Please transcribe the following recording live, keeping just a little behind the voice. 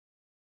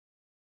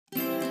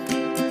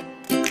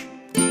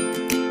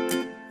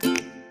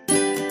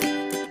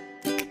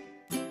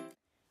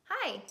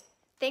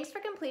Thanks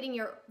for completing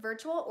your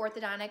virtual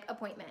orthodontic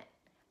appointment.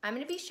 I'm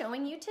going to be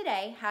showing you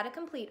today how to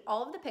complete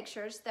all of the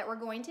pictures that we're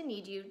going to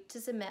need you to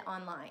submit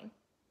online.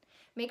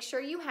 Make sure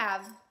you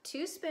have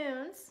 2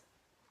 spoons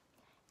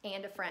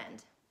and a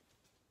friend.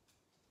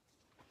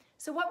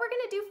 So what we're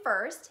going to do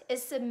first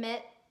is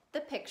submit the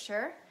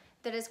picture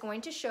that is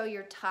going to show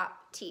your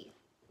top teeth.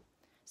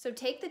 So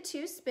take the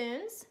 2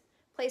 spoons,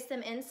 place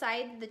them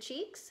inside the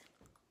cheeks,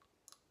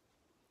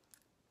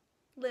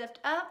 lift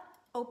up,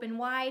 open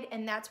wide,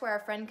 and that's where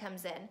our friend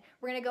comes in.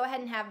 We're going to go ahead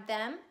and have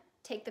them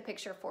take the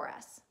picture for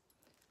us.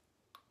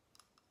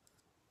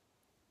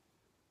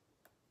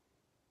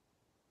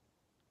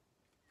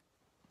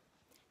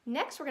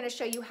 Next, we're going to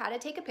show you how to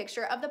take a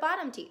picture of the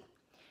bottom teeth.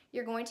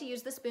 You're going to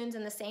use the spoons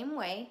in the same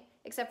way,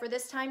 except for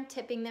this time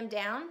tipping them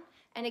down,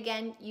 and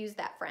again, use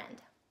that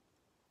friend.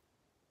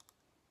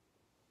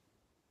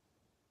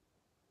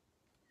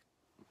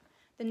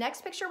 The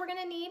next picture we're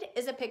going to need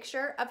is a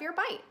picture of your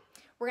bite.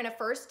 We're going to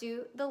first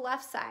do the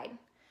left side.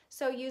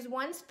 So use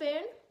 1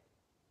 spoon,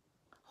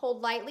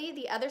 hold lightly,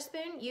 the other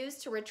spoon use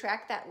to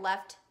retract that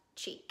left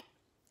cheek.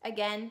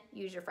 Again,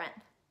 use your friend.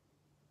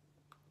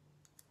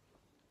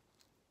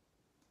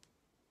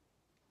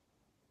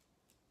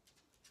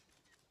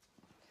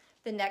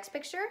 The next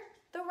picture,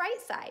 the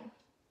right side.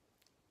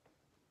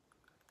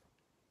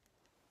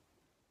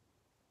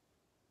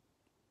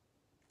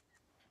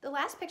 The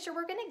last picture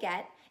we're going to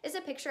get is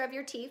a picture of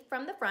your teeth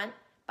from the front,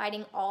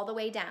 biting all the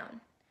way down.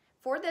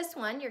 For this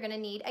one, you're going to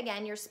need,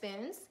 again, your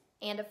spoons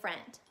and a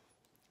friend.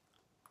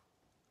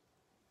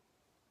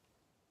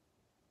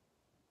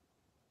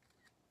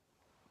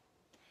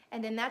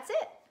 And then that's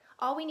it.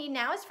 All we need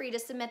now is for you to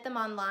submit them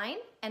online,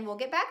 and we'll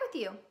get back with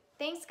you.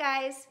 Thanks,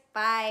 guys.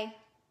 Bye.